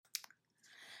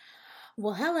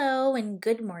Well, hello and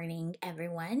good morning,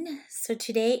 everyone. So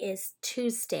today is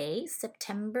Tuesday,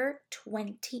 September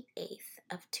 28th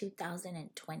of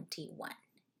 2021.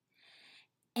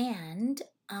 And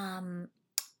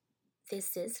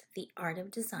this is the Art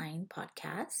of Design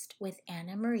podcast with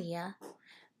Anna Maria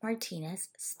Martinez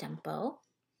Stempo.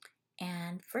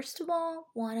 And first of all,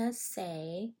 want to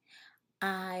say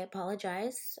I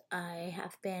apologize. I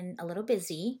have been a little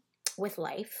busy with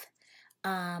life,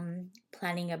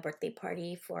 planning a birthday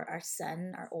party for our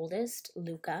son, our oldest,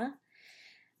 Luca,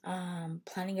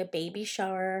 planning a baby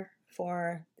shower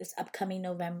for this upcoming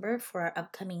November for our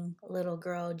upcoming little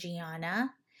girl,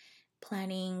 Gianna,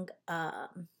 planning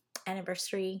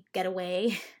anniversary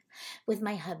getaway with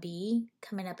my hubby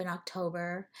coming up in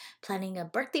October, planning a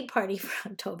birthday party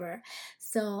for October.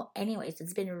 So, anyways,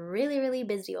 it's been really, really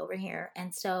busy over here.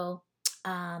 And so,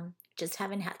 just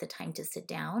haven't had the time to sit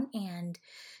down and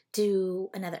do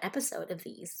another episode of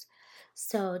these.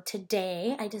 So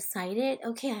today I decided,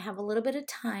 okay, I have a little bit of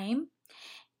time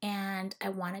and I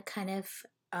want to kind of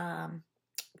um,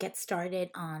 get started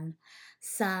on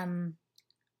some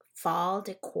fall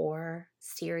decor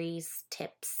series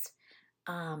tips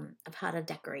of how to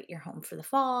decorate your home for the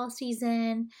fall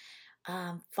season.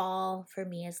 Fall for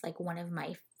me is like one of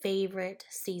my favorite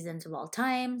seasons of all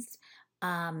times.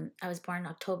 I was born in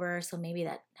October, so maybe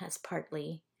that has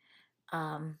partly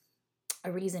um,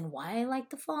 a reason why I like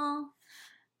the fall.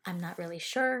 I'm not really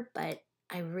sure, but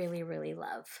I really, really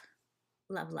love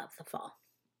the fall.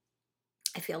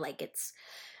 I feel like it's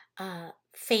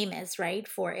famous, right,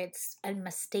 for its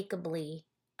unmistakably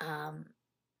um,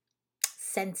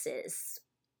 senses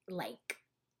like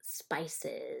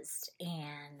spices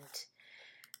and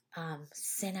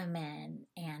cinnamon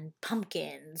and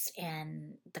pumpkins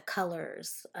and the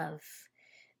colors of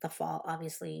the fall.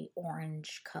 Obviously,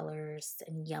 orange colors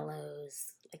and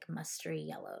yellows, like mustardy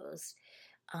yellows,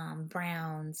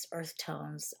 browns, earth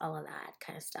tones, all of that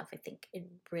kind of stuff. I think it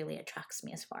really attracts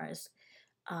me as far as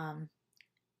um,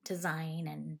 design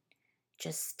and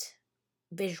just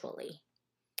visually.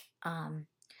 Um,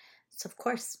 so, of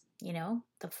course,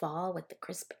 the fall with the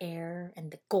crisp air and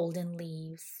the golden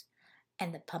leaves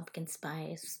and the pumpkin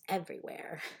spice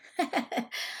everywhere.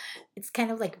 It's kind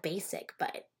of like basic,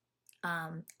 but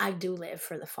I do live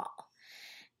for the fall.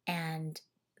 And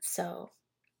so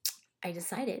I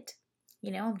decided,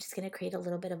 I'm just going to create a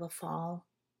little bit of a fall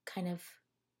kind of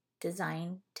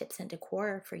design tips and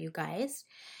decor for you guys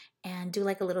and do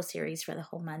like a little series for the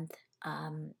whole month.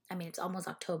 I mean, it's almost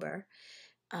October.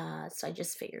 So I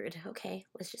just figured, okay,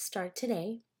 let's just start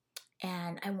today.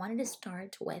 And I wanted to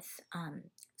start with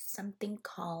something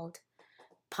called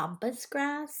Pampas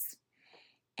grass.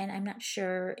 And I'm not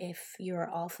sure if you're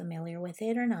all familiar with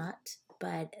it or not,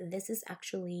 but this is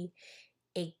actually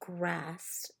a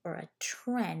grass or a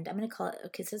trend. I'm going to call it,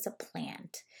 okay, this is a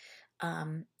plant,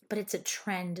 but it's a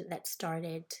trend that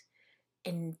started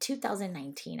in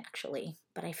 2019, actually.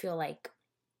 But I feel like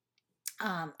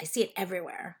I see it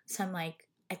everywhere. So I'm like,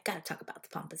 I've got to talk about the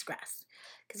pampas grass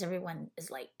because everyone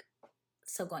is like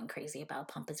so going crazy about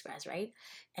pampas grass, right?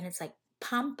 And it's like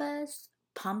pampas,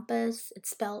 it's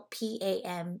spelled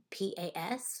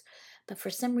Pampas. But for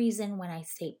some reason, when I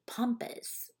say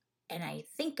pampas and I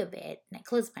think of it and I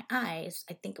close my eyes,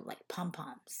 I think of like pom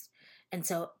poms. And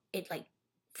so it like,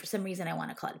 for some reason, I want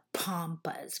to call it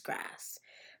pampas grass.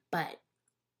 But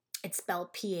it's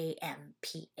spelled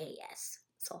Pampas.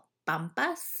 So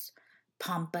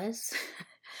pampas,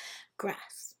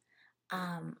 grass.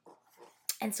 Um,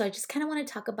 and so I just kind of want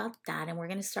to talk about that. And we're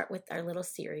going to start with our little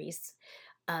series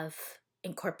of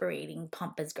incorporating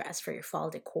pampas grass for your fall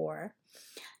decor.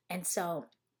 And so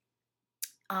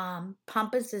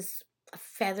pampas is a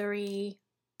feathery,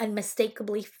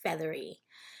 unmistakably feathery,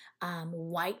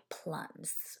 white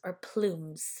plums or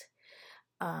plumes,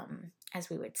 as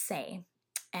we would say.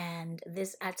 And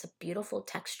this adds a beautiful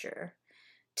texture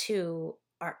to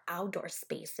our outdoor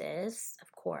spaces,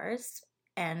 of course,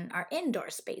 and our indoor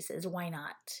spaces. Why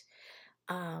not?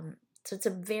 So it's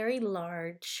a very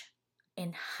large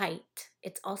in height.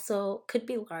 It's also could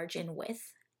be large in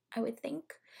width, I would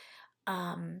think.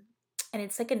 Um, and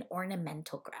it's like an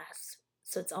ornamental grass.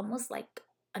 So it's almost like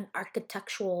an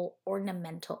architectural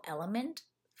ornamental element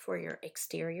for your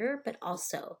exterior, but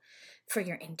also for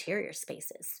your interior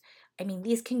spaces. I mean,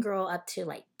 these can grow up to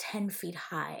like 10 feet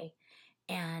high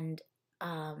and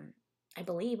I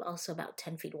believe also about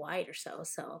 10 feet wide or so.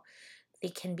 So they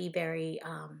can be very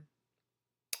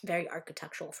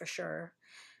architectural for sure.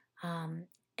 Um,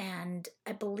 and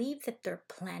I believe that they're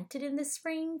planted in the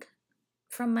spring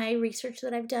from my research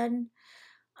that I've done.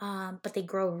 But they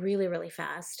grow really, really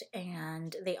fast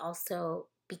and they also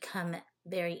become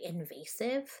very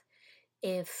invasive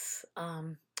if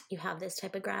you have this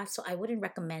type of grass. So I wouldn't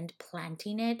recommend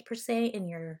planting it per se in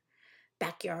your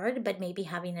backyard, but maybe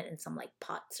having it in some like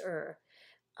pots or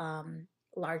um,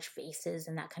 large vases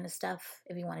and that kind of stuff.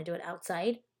 If you want to do it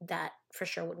outside, that for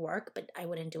sure would work, but I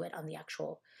wouldn't do it on the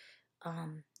actual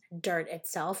um, dirt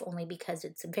itself, only because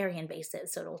it's very invasive.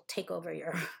 So it'll take over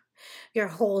your your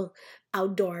whole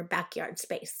outdoor backyard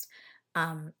space.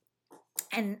 Um,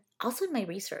 and also in my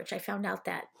research, I found out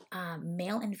that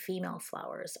male and female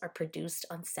flowers are produced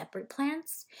on separate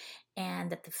plants,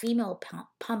 and that the female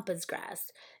pampas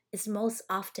grass is most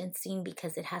often seen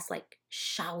because it has like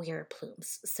showier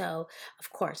plumes. So,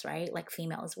 of course, right, like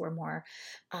females were more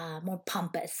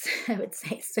pampas, I would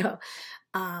say. So,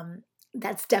 um,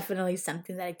 that's definitely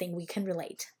something that I think we can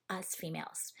relate us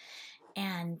females,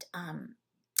 and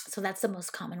so that's the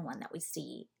most common one that we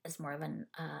see as more of an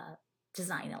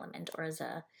design element or as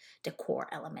a decor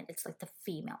element. It's like the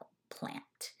female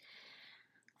plant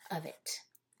of it.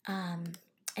 Um,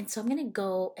 and so I'm going to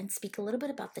go and speak a little bit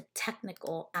about the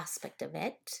technical aspect of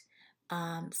it.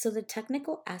 So the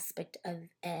technical aspect of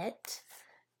it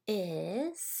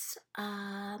is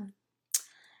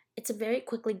it's a very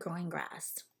quickly growing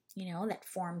grass, that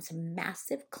forms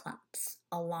massive clumps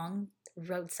along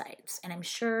roadsides. And I'm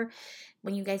sure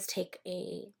when you guys take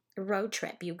a road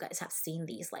trip, you guys have seen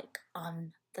these like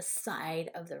on the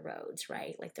side of the roads,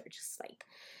 right? Like they're just like,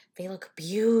 they look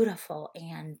beautiful,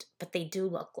 but they do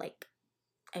look like,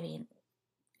 I mean,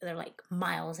 they're like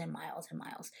miles and miles and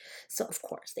miles. So of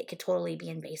course they could totally be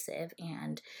invasive,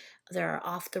 and they're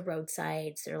off the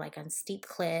roadsides. They're like on steep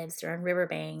cliffs. They're on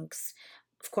riverbanks,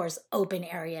 of course, open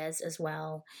areas as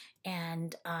well.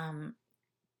 And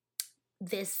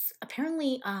this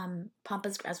apparently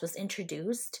pampas grass was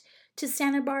introduced to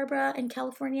Santa Barbara in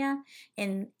California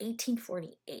in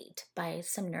 1848 by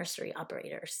some nursery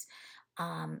operators.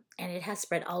 And it has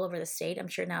spread all over the state. I'm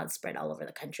sure now it's spread all over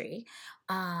the country.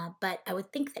 But I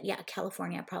would think that, yeah,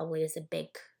 California probably is a big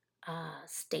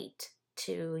state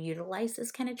to utilize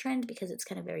this kind of trend because it's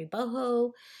kind of very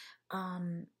boho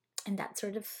and that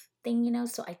sort of thing.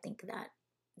 So I think that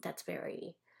that's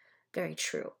very, very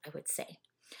true, I would say.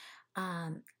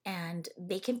 And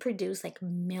they can produce like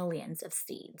millions of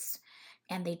seeds,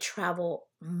 and they travel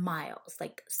miles,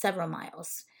 like several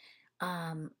miles.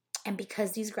 And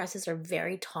because these grasses are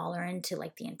very tolerant to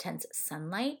like the intense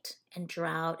sunlight and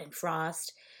drought and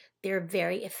frost, they're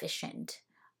very efficient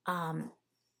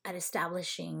at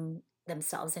establishing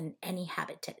themselves in any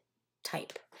habitat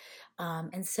type.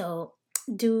 And so,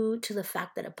 due to the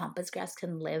fact that a pampas grass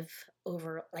can live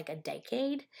over like a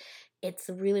decade, it's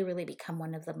really, really become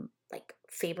one of the like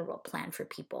favorable plant for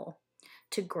people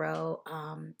to grow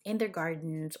in their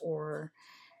gardens, or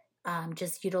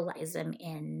just utilize them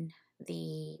in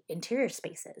the interior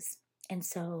spaces. And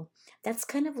so that's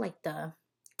kind of like the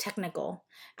technical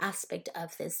aspect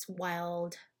of this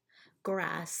wild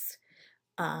grass,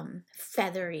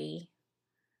 feathery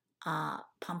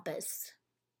pampas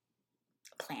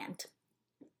plant.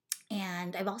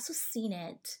 And I've also seen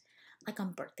it like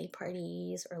on birthday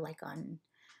parties or like on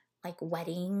like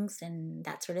weddings and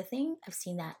that sort of thing. I've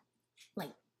seen that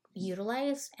like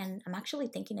utilized, and I'm actually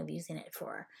thinking of using it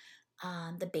for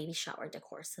the baby shower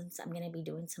decor, since I'm going to be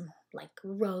doing some like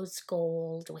rose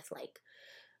gold with like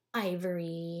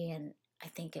ivory, and I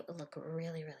think it would look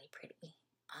really, really pretty.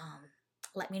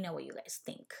 Let me know what you guys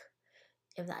think,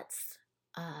 if that's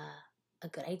a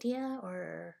good idea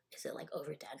or is it like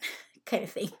overdone kind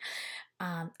of thing.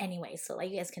 Anyway, so like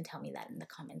you guys can tell me that in the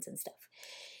comments and stuff.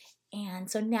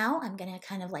 And so now I'm going to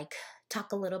kind of like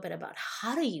talk a little bit about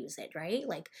how to use it, right?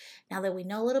 Like now that we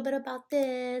know a little bit about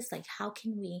this, like how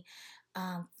can we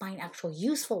find actual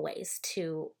useful ways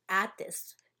to add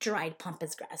this dried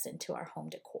pampas grass into our home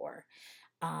decor,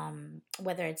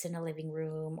 whether it's in a living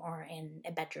room or in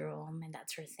a bedroom and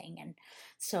that sort of thing. And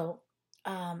so,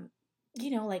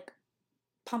 like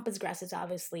pampas grass is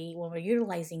obviously, when we're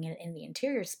utilizing it in the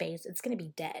interior space, it's going to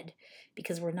be dead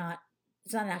because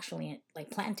it's not actually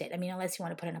like planted. I mean, unless you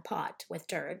want to put it in a pot with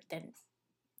dirt, then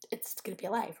it's going to be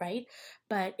alive, right?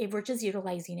 But if we're just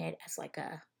utilizing it as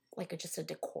just a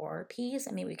decor piece,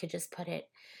 I mean, we could just put it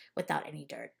without any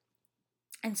dirt.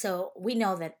 And so we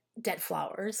know that dead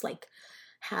flowers like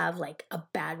have like a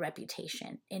bad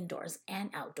reputation indoors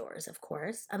and outdoors, of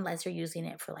course, unless you're using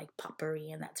it for like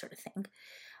potpourri and that sort of thing.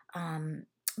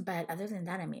 But other than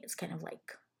that, I mean, it's kind of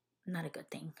like not a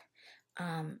good thing.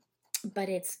 But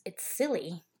it's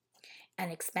silly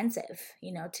and expensive,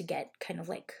 to get kind of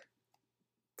like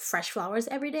fresh flowers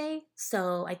every day.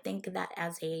 So I think that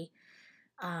as a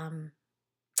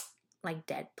like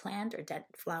dead plant or dead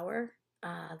flower,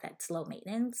 that's low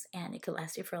maintenance and it could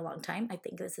last you for a long time. I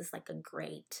think this is like a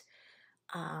great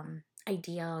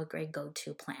idea, a great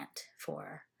go-to plant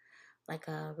for like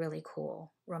a really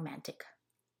cool romantic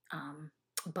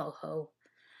boho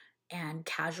and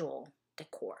casual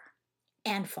decor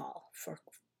and fall for,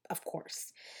 of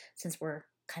course, since we're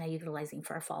kind of utilizing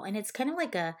for our fall. And it's kind of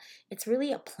like it's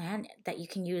really a plant that you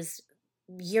can use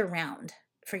year round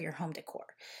for your home decor.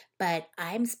 But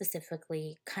I'm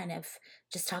specifically kind of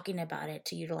just talking about it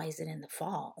to utilize it in the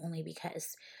fall only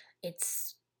because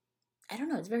it's, I don't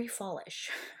know, it's very fallish,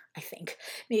 I think.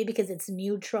 Maybe because it's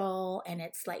neutral and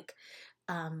it's like,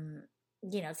 um,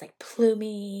 it's like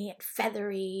plumy and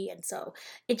feathery. And so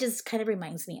it just kind of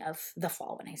reminds me of the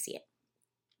fall when I see it.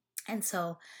 And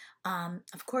so,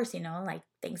 of course, like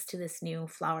thanks to this new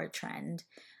flower trend,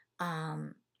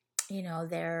 um, you know,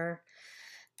 there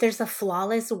there's a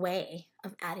flawless way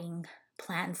of adding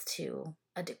plants to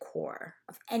a decor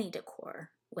of any decor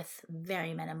with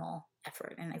very minimal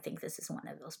effort, and I think this is one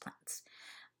of those plants.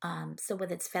 So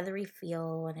with its feathery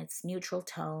feel and its neutral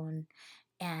tone,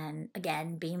 and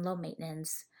again being low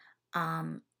maintenance,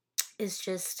 um, is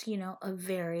just a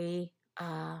very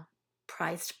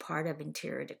prized part of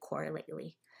interior decor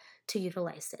lately to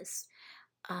utilize this.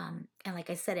 And like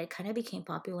I said, it kind of became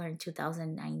popular in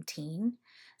 2019.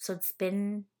 So it's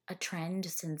been a trend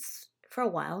since for a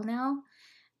while now.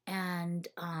 And,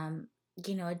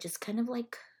 it just kind of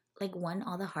like won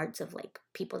all the hearts of like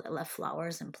people that love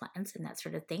flowers and plants and that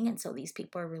sort of thing. And so these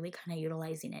people are really kind of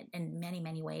utilizing it in many,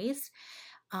 many ways.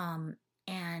 And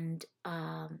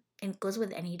it goes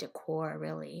with any decor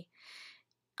really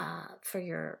for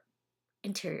your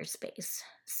interior space.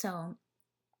 So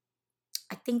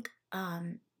I think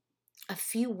a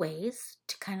few ways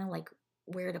to kind of like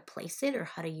where to place it or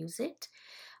how to use it.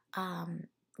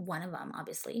 One of them,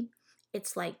 obviously,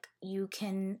 it's like you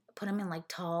can put them in like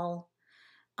tall,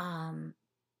 um,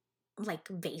 like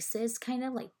vases, kind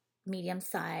of like medium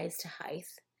size to height.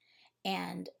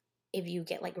 And if you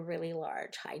get like really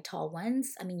large, high, tall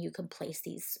ones, I mean, you can place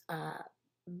these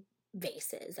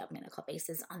vases, I'm going to call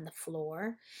vases, on the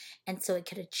floor. And so it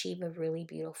could achieve a really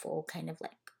beautiful kind of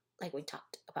like we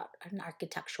talked about, an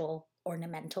architectural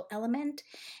ornamental element.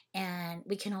 And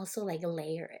we can also like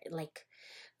layer it, like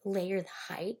layer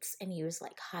the heights and use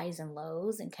like highs and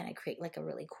lows and kind of create like a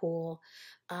really cool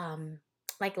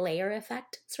like layer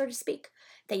effect, so to speak,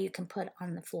 that you can put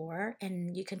on the floor.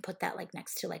 And you can put that like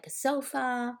next to like a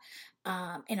sofa,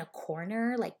 in a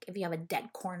corner, like if you have a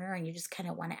dead corner and you just kind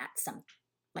of want to add some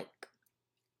like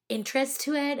interest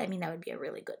to it. I mean, that would be a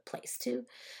really good place to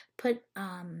put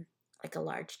like a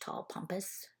large tall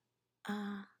pampas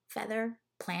feather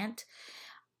plant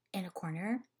in a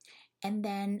corner. And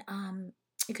then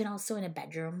you can also, in a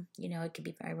bedroom, it could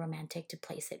be very romantic to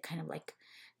place it kind of like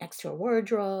next to a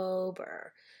wardrobe,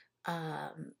 or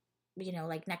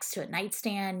like next to a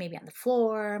nightstand, maybe on the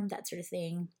floor, that sort of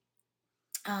thing.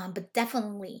 But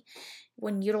definitely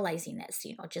when utilizing this,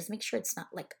 just make sure it's not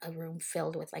like a room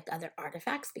filled with like other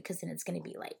artifacts, because then it's going to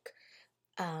be like,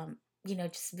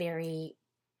 just very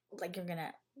like you're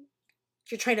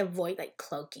trying to avoid like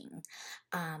cloaking,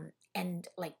 and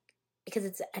like, because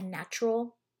it's a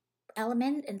natural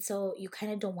element. And so you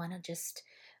kind of don't want to just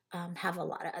have a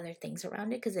lot of other things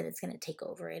around it, because then it's going to take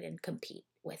over it and compete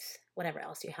with whatever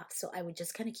else you have. So I would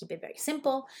just kind of keep it very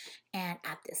simple and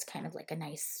add this kind of like a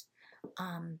nice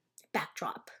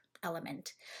backdrop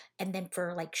element. And then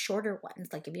for like shorter ones,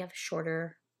 like if you have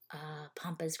shorter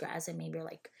pampas grass, and maybe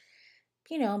like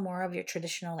more of your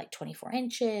traditional like 24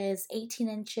 inches, 18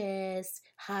 inches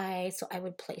high. So I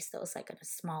would place those like in a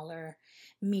smaller,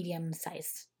 medium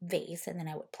sized vase. And then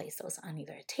I would place those on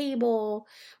either a table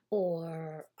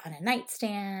or on a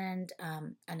nightstand,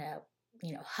 on a,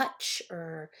 hutch,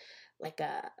 or like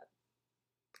a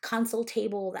console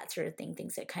table, that sort of thing.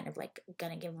 Things that kind of like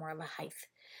gonna give more of a height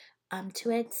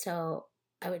to it. So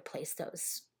I would place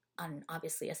those on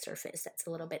obviously a surface that's a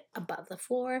little bit above the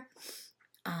floor.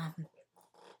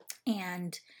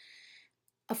 And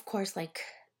of course, like,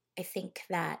 I think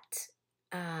that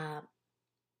uh,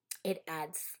 it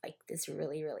adds like this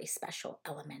really, really special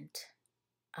element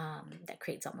that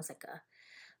creates almost like a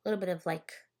little bit of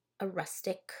like a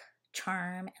rustic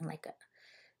charm and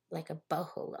like a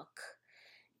boho look.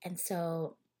 And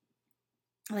so,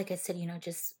 like I said,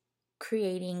 just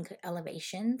creating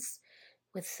elevations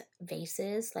with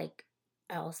vases. Like,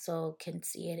 I also can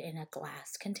see it in a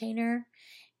glass container,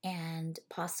 and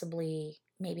possibly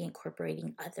maybe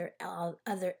incorporating other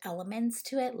elements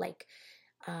to it, like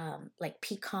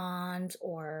pecans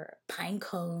or pine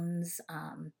cones,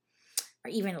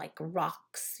 or even like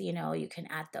rocks. You can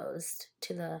add those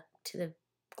to the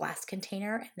glass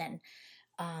container and then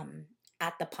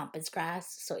add the pampas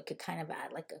grass, so it could kind of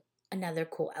add like another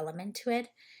cool element to it.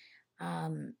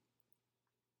 Um,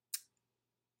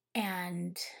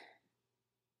 and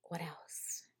what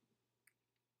else?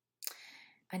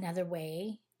 Another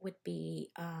way would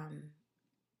be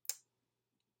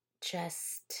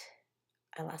just,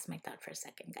 I lost my thought for a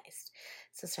second, guys.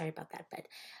 So sorry about that. But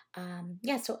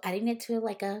yeah, so adding it to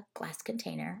like a glass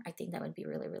container, I think that would be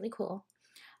really, really cool.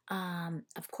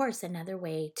 Of course, another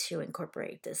way to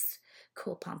incorporate this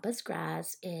cool pampas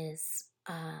grass is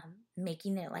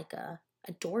making it like a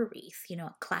door wreath,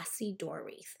 a classy door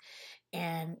wreath.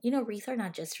 And, wreaths are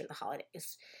not just for the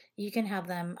holidays. You can have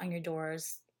them on your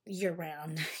doors year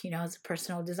round, as a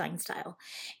personal design style.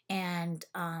 And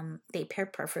they pair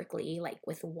perfectly, like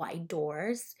with wide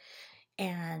doors,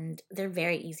 and they're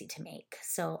very easy to make.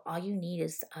 So all you need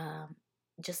is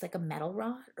just like a metal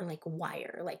rod or like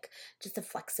wire, like just a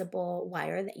flexible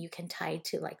wire that you can tie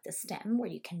to like the stem, where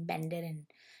you can bend it and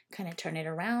kind of turn it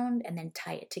around and then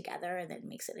tie it together, and then it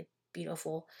makes it a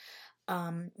beautiful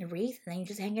wreath. And then you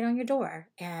just hang it on your door.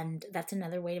 And that's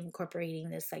another way of incorporating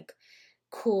this like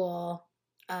cool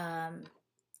um,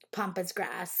 pampas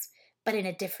grass, but in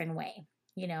a different way.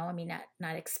 I mean,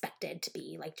 not expected to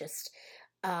be like just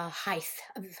a height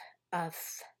of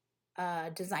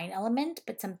design element,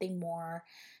 but something more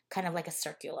kind of like a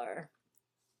circular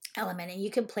element. And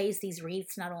you can place these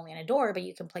wreaths not only on a door, but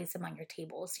you can place them on your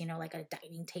tables, like a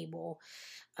dining table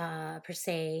per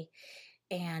se,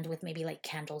 and with maybe like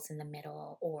candles in the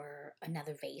middle, or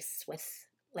another vase with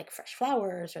like fresh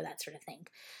flowers or that sort of thing.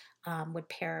 Would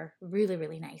pair really,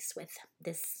 really nice with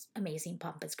this amazing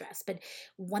pampas grass. But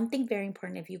one thing very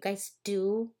important, if you guys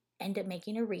do end up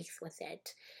making a wreath with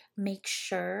it, make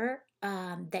sure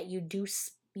that you do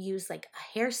use like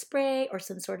a hairspray or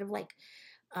some sort of like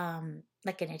an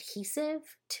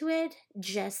adhesive to it,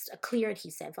 just a clear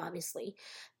adhesive, obviously,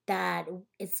 that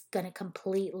is going to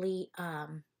completely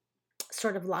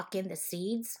sort of lock in the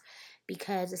seeds.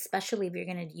 Because especially if you're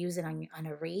going to use it on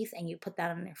a wreath and you put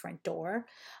that on your front door,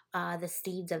 the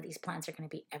seeds of these plants are going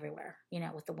to be everywhere,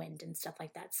 with the wind and stuff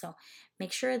like that. So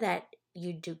make sure that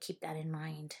you do keep that in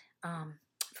mind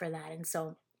for that. And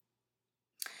so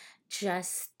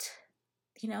just,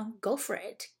 go for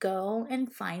it. Go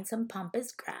and find some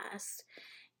pampas grass,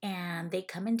 and they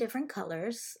come in different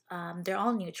colors. They're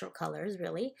all neutral colors,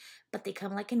 really, but they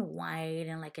come like in white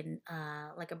and like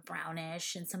a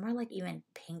brownish, and some are like even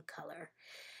pink color.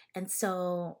 And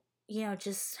so,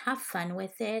 just have fun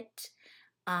with it.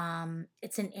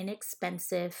 It's an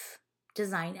inexpensive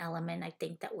design element, I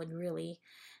think, that would really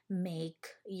make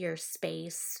your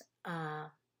space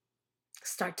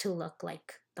start to look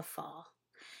like the fall.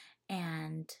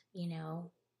 And,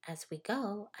 as we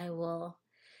go, I will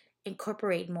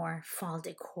incorporate more fall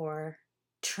decor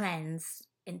trends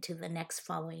into the next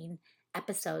following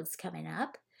episodes coming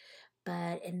up.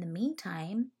 But in the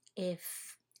meantime,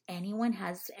 if anyone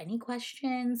has any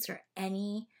questions or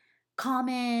any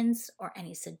comments or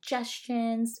any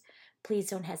suggestions, please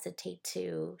don't hesitate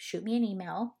to shoot me an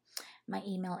email. My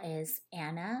email is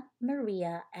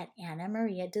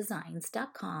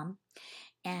annamaria@annamariadesigns.com,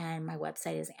 and my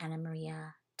website is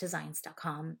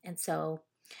annamariadesigns.com. And so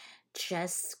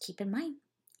just keep in mind,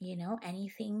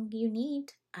 anything you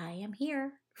need, I am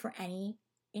here for any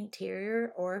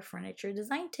interior or furniture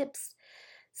design tips.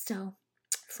 So,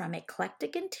 from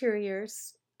eclectic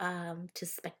interiors to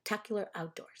spectacular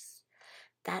outdoors,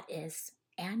 that is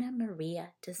Anna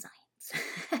Maria Designs.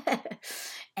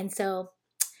 And so,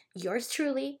 yours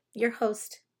truly, your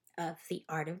host of The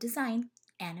Art of Design,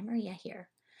 Anna Maria here.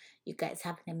 You guys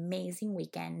have an amazing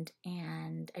weekend,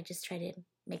 and I just try to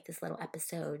make this little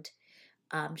episode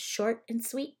short and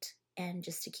sweet. And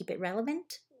just to keep it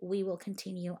relevant, we will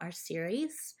continue our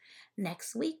series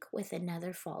next week with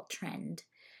another fall trend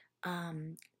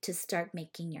to start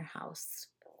making your house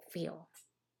feel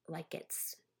like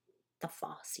it's the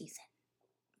fall season.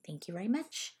 Thank you very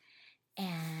much,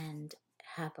 and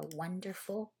have a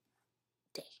wonderful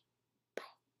day.